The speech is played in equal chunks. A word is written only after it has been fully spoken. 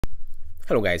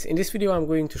Hello guys, in this video I'm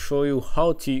going to show you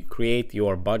how to create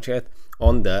your budget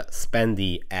on the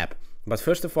Spendee app. But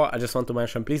first of all, I just want to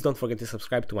mention, please don't forget to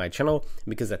subscribe to my channel,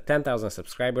 because at 10,000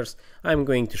 subscribers I'm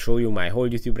going to show you my whole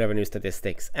YouTube revenue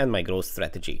statistics and my growth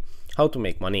strategy, how to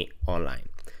make money online.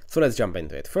 So let's jump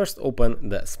into it. First, open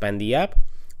the Spendee app,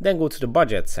 then go to the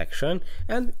budget section,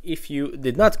 and if you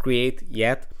did not create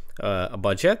yet a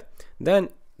budget, then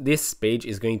this page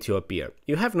is going to appear.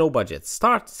 You have no budget.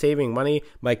 Start saving money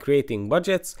by creating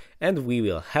budgets, and we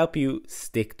will help you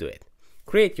stick to it.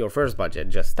 Create your first budget,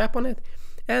 just tap on it,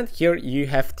 and here you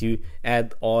have to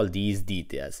add all these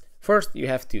details. First, you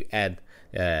have to add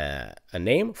a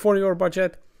name for your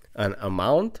budget, an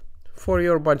amount for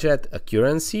your budget, a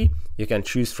currency. You can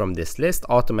choose from this list.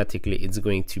 Automatically, it's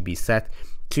going to be set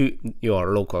to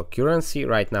your local currency.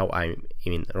 Right now I'm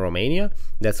in Romania,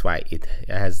 that's why it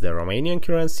has the Romanian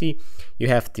currency. You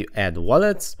have to add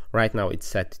wallets. Right now it's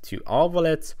set to all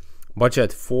wallets.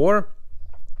 Budget for,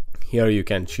 here you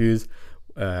can choose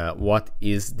what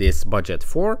is this budget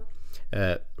for.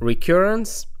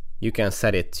 Recurrence, you can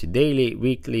set it to daily,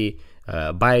 weekly,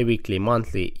 bi-weekly,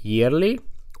 monthly, yearly,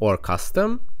 or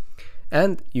custom.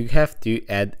 And you have to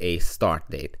add a start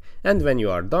date. And when you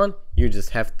are done, you just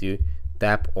have to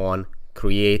tap on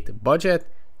create budget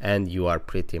and you are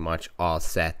pretty much all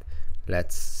set.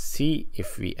 Let's see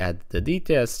if we add the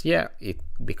details. Yeah, it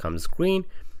becomes green.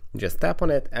 Just tap on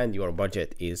it and your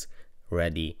budget is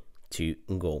ready to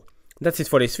go. That's it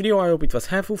for this video. I hope it was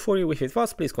helpful for you. If it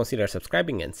was, please consider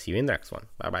subscribing and see you in the next one.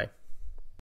 Bye bye.